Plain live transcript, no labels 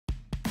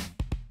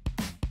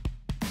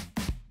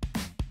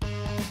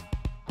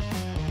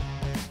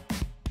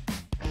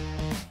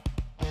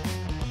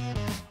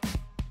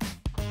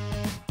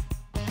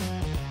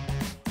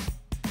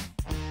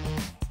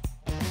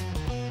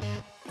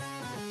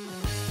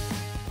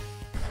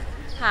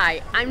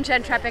Hi, I'm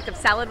Jenn Trepeck of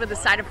Salad with a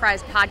Side of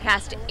Fries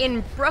podcast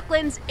in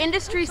Brooklyn's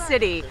Industry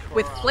City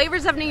with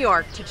flavors of New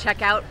York to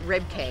check out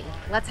Rib King.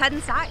 Let's head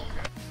inside.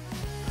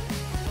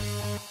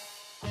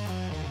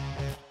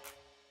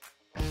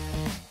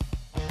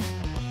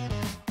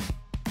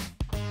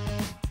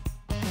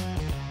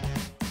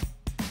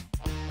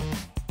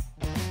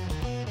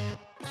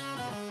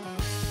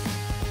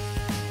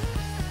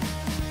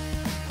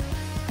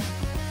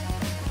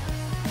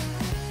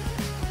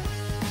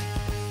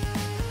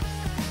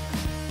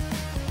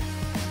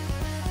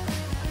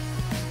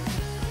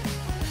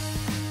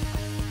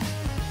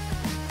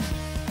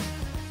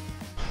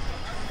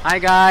 Hi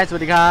guys, สวั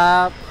สดีครั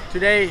บ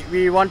Today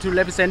we want to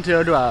represent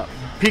the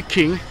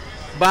picking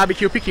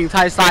barbecue picking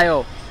Thai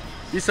style.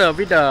 We serve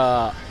with the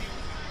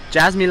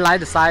jasmine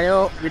light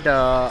style with the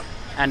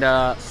and the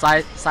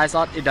side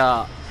sauce is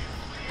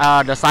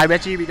the side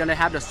veggie. We're gonna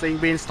have the string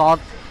bean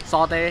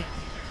saute.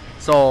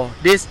 So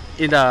this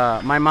is the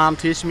my mom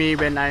teach me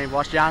when I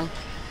was young,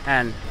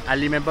 and I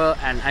remember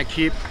and I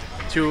keep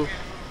to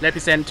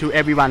represent to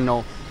everyone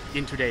know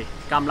in today.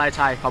 กำไรไ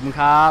ทย ขอบคุณ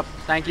ครับ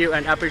Thank you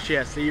and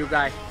appreciate. See you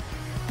guys.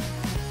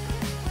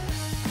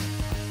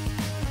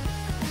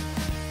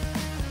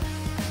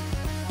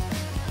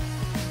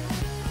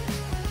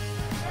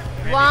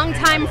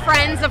 Longtime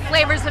friends of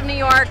Flavors of New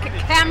York,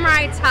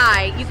 Kamrai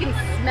Thai. You can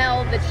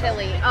smell the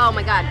chili. Oh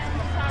my God.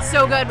 So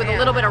good with a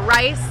little bit of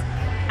rice.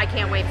 I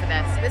can't wait for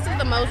this. This is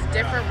the most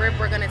different rib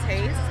we're gonna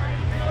taste.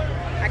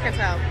 I can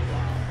tell.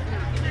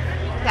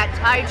 That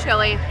Thai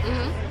chili.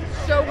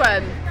 So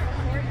good.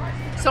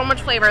 So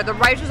much flavor. The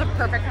rice is a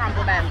perfect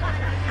complement.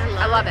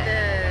 I love it.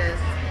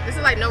 This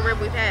is like no rib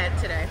we've had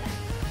today.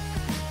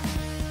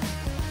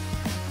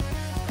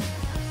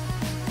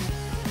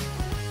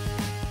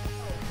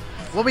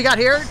 What we got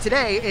here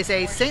today is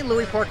a St.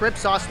 Louis pork rib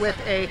sauce with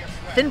a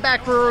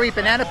Thinback Brewery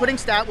banana pudding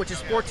stout, which is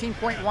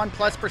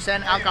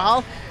 14.1+%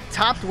 alcohol,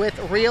 topped with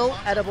real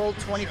edible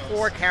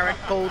 24-karat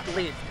gold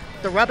leaf.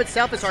 The rub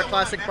itself is our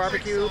classic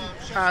barbecue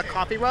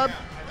coffee rub.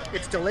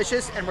 It's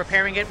delicious, and we're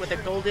pairing it with a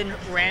golden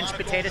ranch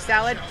potato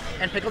salad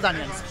and pickled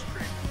onions.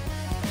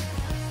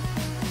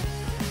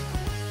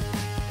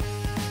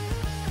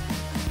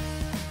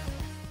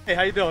 Hey,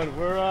 how you doing?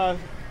 We're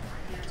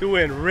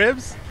doing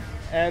ribs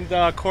and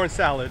corn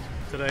salad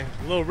today.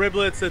 Little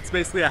riblets. It's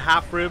basically a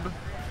half rib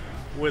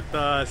with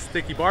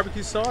sticky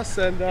barbecue sauce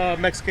and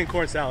Mexican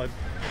corn salad.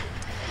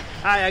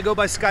 Hi, I go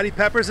by Scotty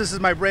Peppers. This is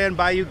my brand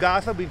Bayou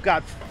Gotham. We've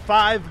got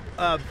 5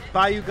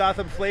 Bayou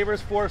Gotham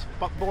flavors, 4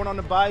 born on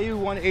the Bayou,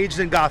 1 aged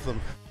in Gotham.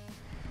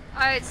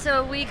 Alright,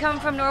 so we come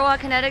from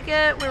Norwalk,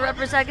 Connecticut. We're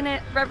representing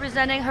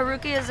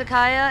Haruki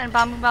Izakaya and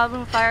Bamboo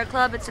Bamboo Fire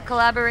Club. It's a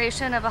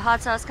collaboration of a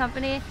hot sauce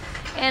company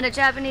and a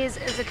Japanese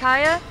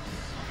izakaya.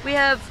 We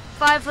have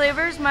 5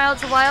 flavors, mild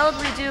to wild.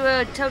 We do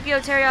a Tokyo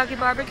teriyaki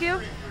barbecue.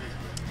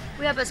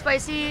 We have a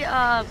spicy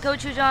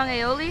gochujang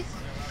aioli.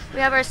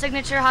 We have our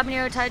signature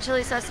habanero Thai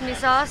chili sesame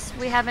sauce.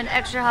 We have an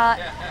extra hot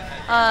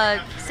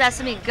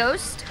sesame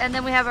ghost. And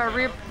then we have our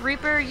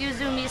Reaper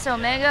yuzu miso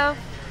mango.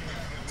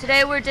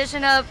 Today we're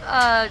dishing up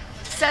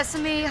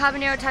sesame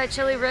habanero Thai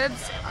chili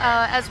ribs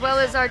as well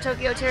as our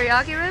Tokyo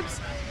teriyaki ribs.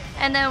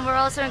 And then we're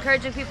also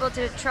encouraging people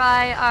to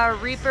try our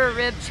Reaper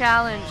rib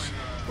challenge,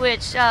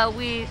 which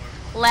we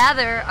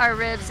lather our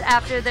ribs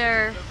after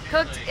they're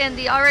cooked in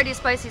the already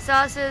spicy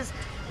sauces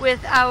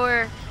with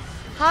our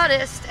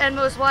hottest and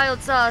most wild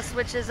sauce,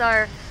 which is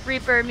our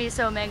Reaper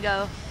miso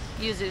mango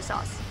yuzu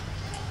sauce.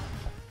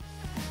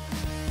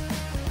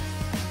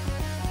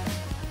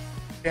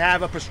 We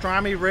have a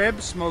pastrami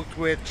rib smoked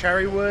with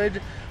cherry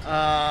wood,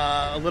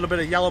 a little bit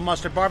of yellow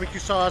mustard barbecue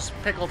sauce,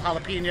 pickled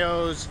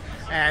jalapenos,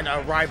 and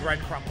a rye bread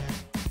crumble.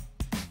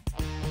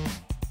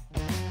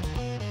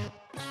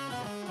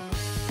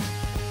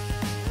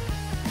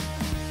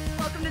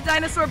 Welcome to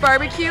Dinosaur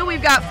Barbecue.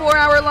 We've got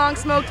 4-hour-long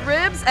smoked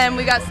ribs, and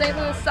we got St.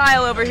 Louis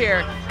style over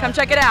here. Come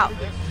check it out.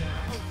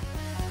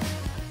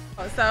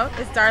 So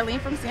it's Darlene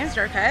from Sam's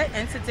Jerk Hut,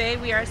 and today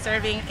we are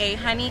serving a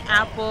honey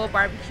apple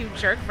barbecue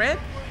jerk rib.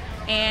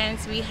 And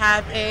we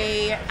have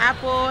a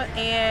apple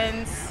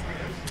and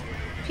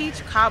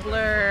peach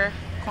cobbler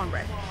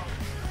cornbread.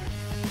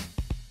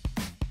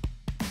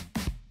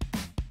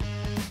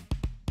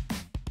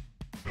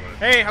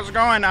 Hey, how's it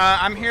going?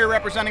 I'm here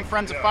representing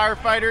Friends of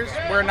Firefighters.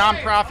 We're a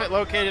nonprofit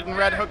located in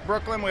Red Hook,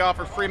 Brooklyn. We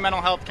offer free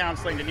mental health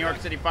counseling to New York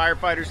City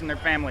firefighters and their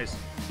families.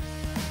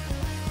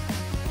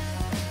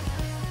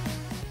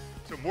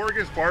 So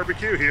Morgan's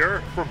Barbecue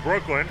here from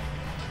Brooklyn.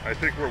 I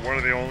think we're one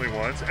of the only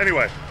ones.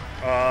 Anyway,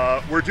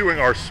 we're doing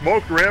our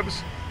smoked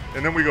ribs,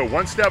 and then we go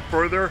one step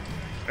further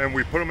and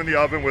we put them in the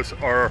oven with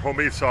our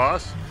homemade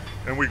sauce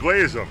and we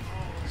glaze them.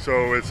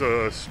 So it's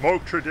a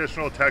smoked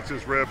traditional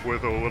Texas rib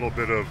with a little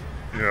bit of,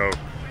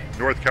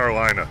 North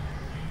Carolina.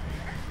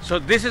 So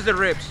this is the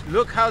ribs.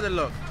 Look how they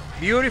look.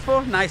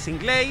 Beautiful, nice and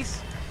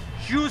glazed,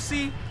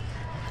 juicy.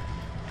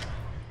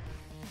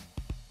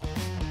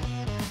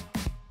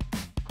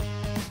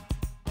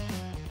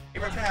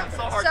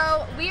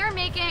 So we are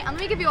making, let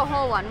me give you a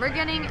whole one. We're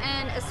getting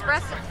an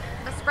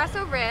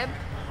espresso rib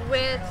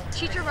with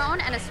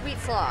chicharron and a sweet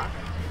slaw.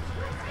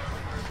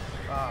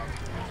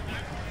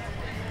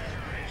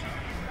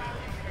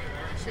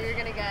 So you're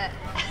gonna get.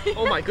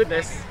 Oh my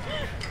goodness.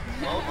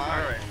 Oh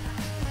my. All right.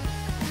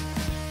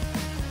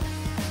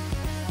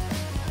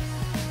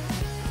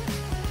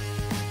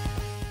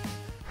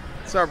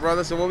 What's up,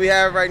 brother? So what we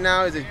have right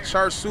now is a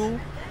char siu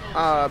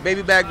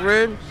baby back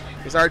rib.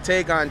 It's our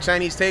take on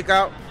Chinese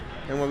takeout.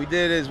 And what we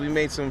did is we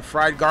made some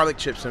fried garlic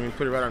chips and we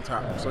put it right on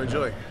top. So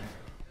enjoy.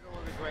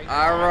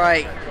 All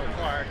right,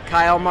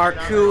 Kyle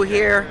Marcoux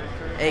here,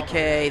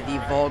 aka the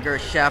Vulgar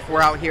Chef.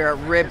 We're out here at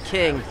Rib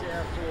King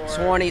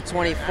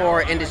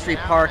 2024 Industry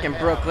Park in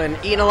Brooklyn,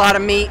 eating a lot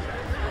of meat.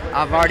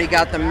 I've already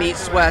got the meat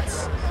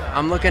sweats.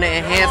 I'm looking to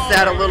enhance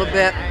that a little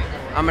bit.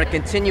 I'm gonna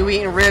continue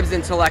eating ribs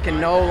until I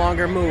can no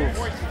longer move.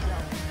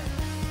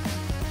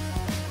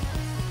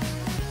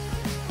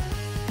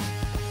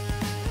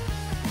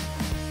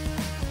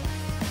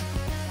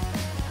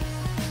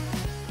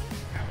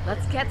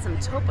 Let's get some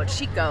Topo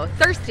Chico.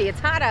 Thirsty, it's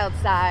hot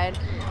outside.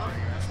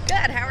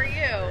 Good, how are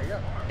you?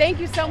 Thank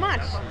you so much.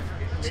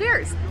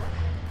 Cheers.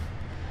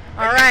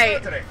 All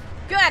right.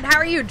 Good, how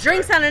are you?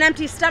 Drinks on an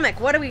empty stomach.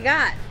 What do we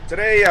got?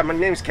 Today, my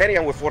name's Kenny.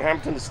 I'm with Fort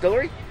Hamilton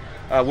Distillery.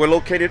 We're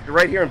located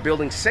right here in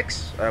Building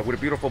 6 with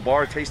a beautiful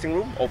bar tasting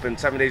room, open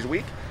 7 days a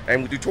week,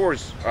 and we do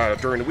tours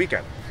during the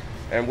weekend.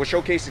 And we're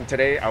showcasing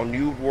today our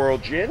New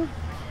World Gin,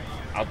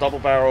 our double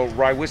barrel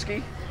rye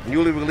whiskey,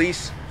 newly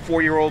released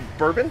 4-year-old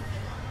bourbon,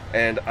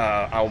 and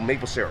our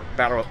maple syrup,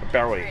 barrel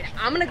aged.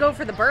 I'm gonna go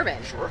for the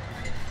bourbon. Sure.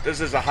 This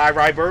is a high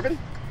rye bourbon.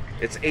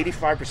 It's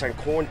 85%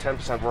 corn,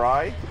 10%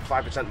 rye,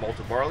 5%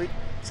 malted barley.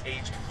 It's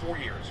aged 4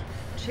 years.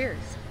 Cheers.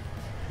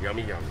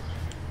 Yummy, yummy.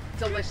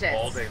 Delicious.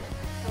 All day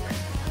long.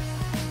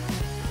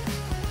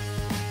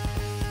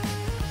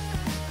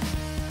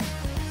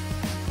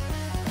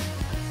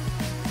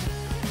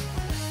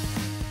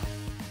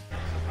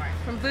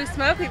 From Blue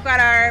Smoke, we've got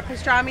our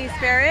pastrami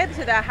spare ribs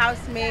with a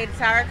house-made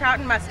sauerkraut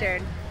and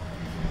mustard.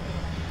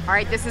 All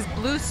right, this is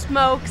Blue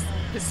Smoke's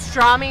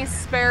pastrami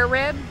spare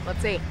rib. Let's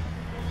see.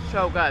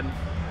 So good.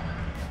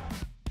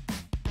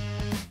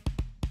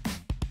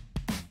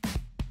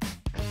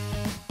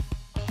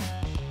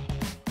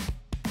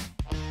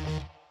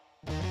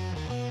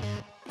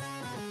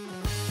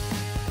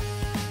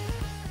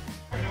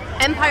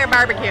 Empire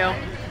Barbecue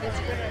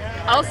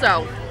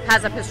also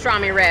has a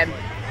pastrami rib.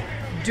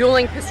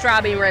 Dueling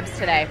pastrami ribs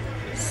today.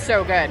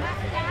 So good.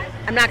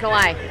 I'm not gonna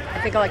lie,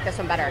 I think I like this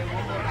one better.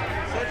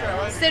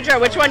 Sidra,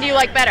 which one do you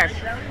like better?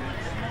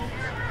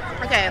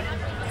 Okay,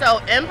 so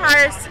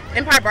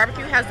Empire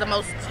Barbecue has the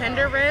most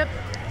tender rib,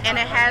 and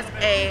it has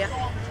a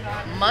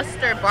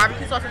mustard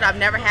barbecue sauce that I've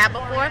never had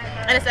before.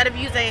 And instead of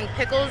using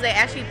pickles, they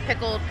actually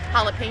pickled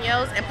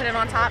jalapenos and put it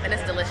on top, and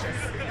it's delicious.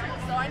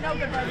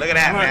 Look at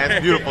that, man.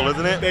 It's beautiful,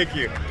 isn't it? Thank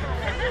you.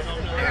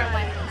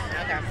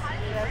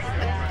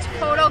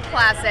 Total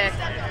classic.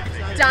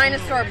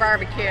 Dinosaur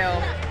Barbecue.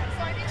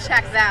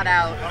 Check that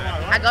out.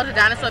 I go to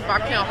Dinosaur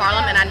Barbecue in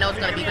Harlem, and I know it's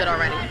going to be good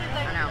already.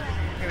 I know.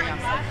 Here we go.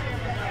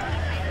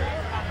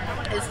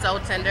 It's so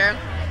tender,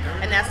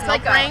 and that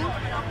smoke ring,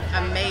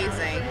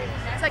 amazing.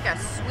 It's like a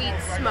sweet,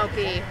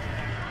 smoky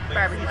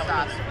barbecue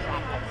sauce.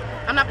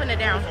 I'm not putting it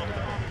down.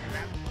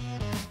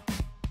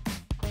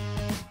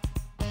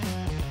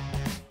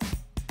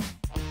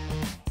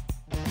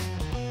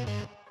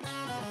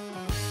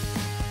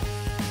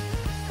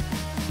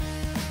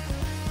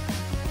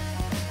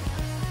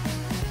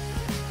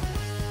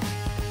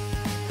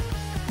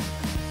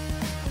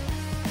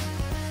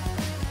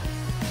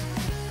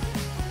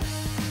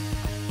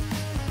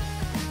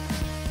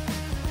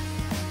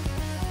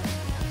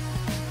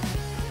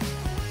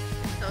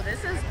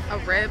 This is a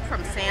rib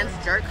from Sam's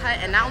Jerk Hut,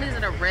 and not only is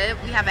it a rib,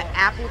 we have an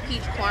apple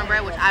peach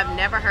cornbread, which I've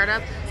never heard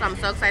of, so I'm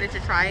so excited to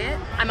try it.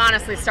 I'm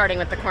honestly starting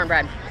with the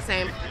cornbread.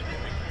 Same.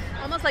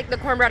 Almost like the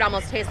cornbread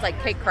almost tastes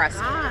like cake crust.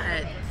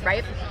 God.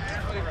 Right?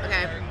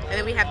 Okay, and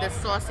then we have this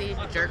saucy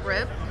jerk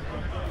rib.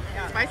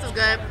 Spice is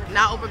good,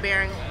 not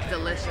overbearing,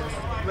 delicious.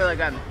 Really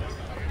good.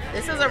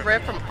 This is a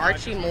rib from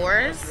Archie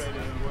Moore's.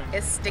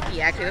 It's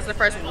sticky, actually. This is the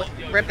first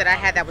rib that I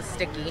had that was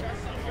sticky.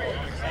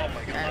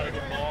 Okay.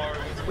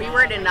 We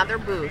were at another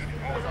booth.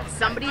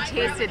 Somebody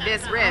tasted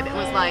this rib and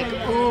was like,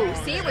 ooh.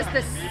 See, it was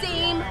the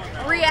same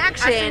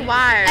reaction. I see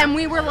why. And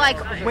we were like,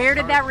 where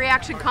did that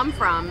reaction come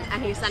from?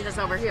 And he sent us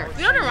over here.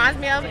 You know what it reminds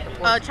me of?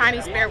 A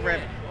Chinese spare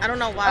rib. I don't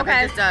know why,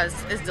 but it does.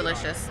 It's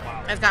delicious.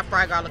 It's got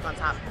fried garlic on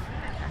top.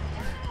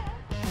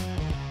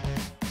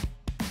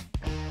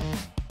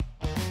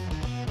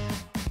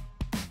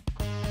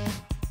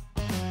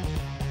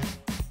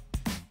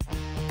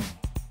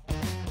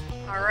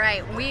 All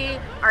right, we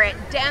are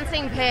at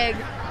Dancing Pig.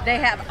 They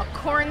have a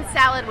corn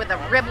salad with a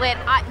riblet.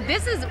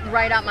 This is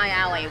right up my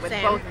alley with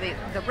both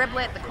the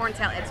riblet, the corn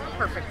salad. It's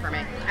perfect for me.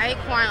 I eat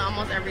corn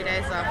almost every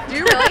day, so. Do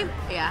you really?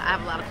 Yeah, I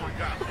have a lot of corn.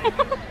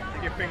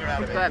 Take your finger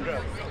out of it.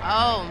 Good.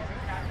 Oh,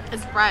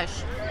 it's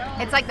fresh.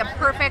 It's like the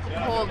perfect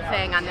cold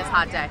thing on this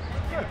hot day.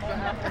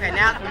 Okay,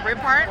 now the rib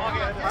part.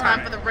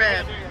 Time for the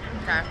rib.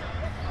 Okay.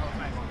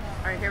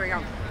 All right, here we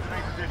go.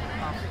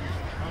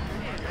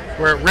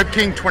 We're at Rib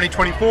King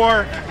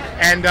 2024,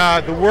 and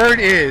the word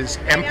is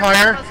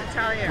Empire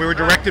tell you. We were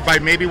directed by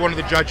maybe one of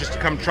the judges to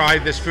come try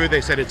this food.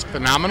 They said it's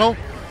phenomenal.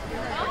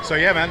 So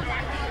yeah, man.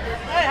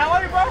 Hey, how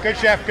are you, bro? Good,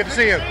 chef. Good to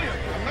see you.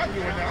 Did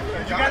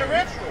you get a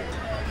rib?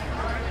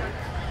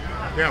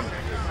 Yeah,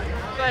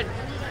 Good,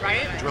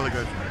 right? it's really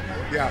good.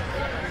 Yeah,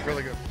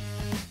 really good.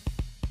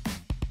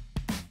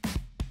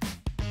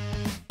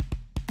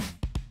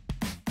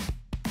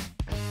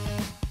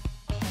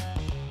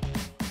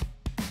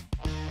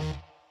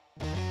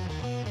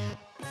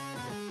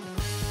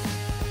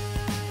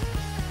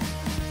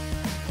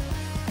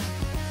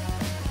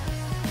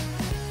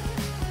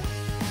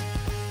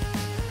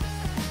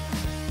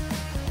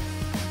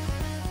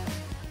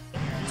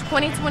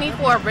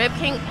 Rib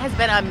King has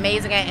been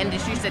amazing at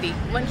Industry City.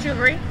 Wouldn't you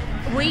agree?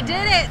 We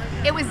did it.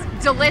 It was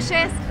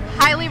delicious.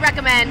 Highly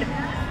recommend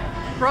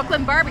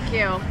Brooklyn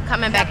Barbecue.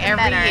 Coming back Nothing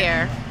every better.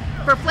 year.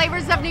 For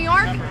Flavors of New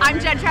York, I'm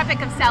Jenn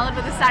Trepeck of Salad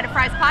with a Side of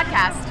Fries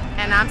podcast.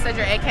 And I'm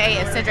Sidra, aka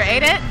if Sidra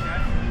ate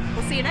it.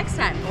 We'll see you next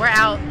time. We're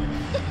out.